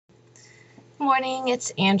Morning,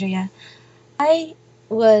 it's Andrea. I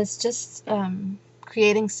was just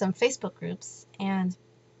creating some Facebook groups and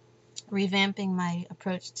revamping my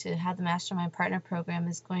approach to how the Mastermind Partner Program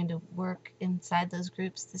is going to work inside those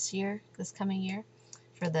groups this coming year,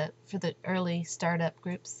 for the early startup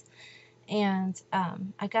groups. And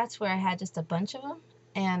I got to where I had just a bunch of them,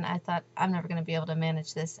 and I thought I'm never going to be able to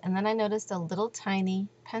manage this. And then I noticed a little tiny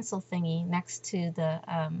pencil thingy next to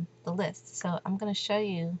the list. So I'm going to show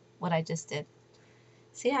you what I just did.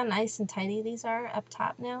 See how nice and tidy these are up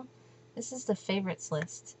top now? This is the favorites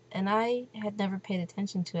list, and I had never paid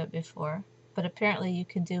attention to it before, but apparently you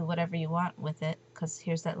can do whatever you want with it, because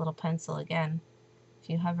here's that little pencil again, if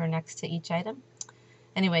you hover next to each item.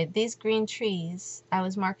 Anyway, these green trees, I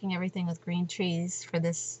was marking everything with green trees for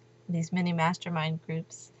these mini mastermind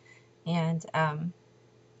groups, and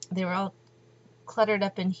they were all cluttered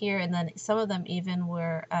up in here, and then some of them even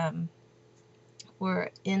were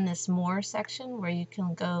in this more section where you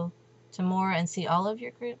can go to more and see all of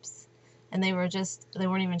your groups, and they weren't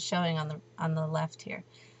even showing on the left here.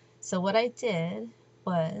 So what I did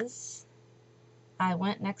was I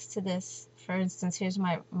went next to this. For instance, here's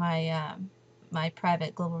my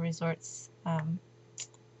private global resorts,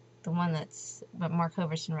 the one that's what Mark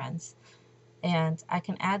Hoverson runs, and I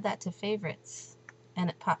can add that to favorites,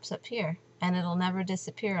 and it pops up here, and it'll never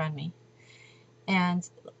disappear on me. And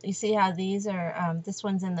you see how these are, this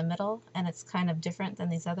one's in the middle, and it's kind of different than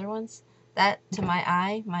these other ones. That, to my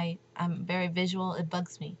eye, I'm very visual, it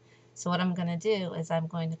bugs me. So what I'm going to do is I'm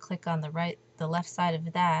going to click on the left side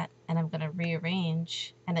of that, and I'm going to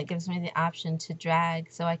rearrange, and it gives me the option to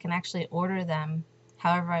drag, so I can actually order them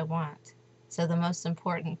however I want. So the most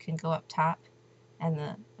important can go up top, and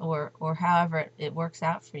or however it works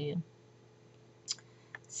out for you.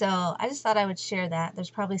 So I just thought I would share that. There's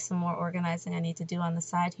probably some more organizing I need to do on the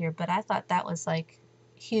side here, but I thought that was like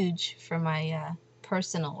huge for my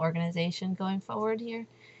personal organization going forward here,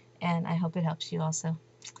 and I hope it helps you also.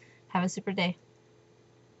 Have a super day.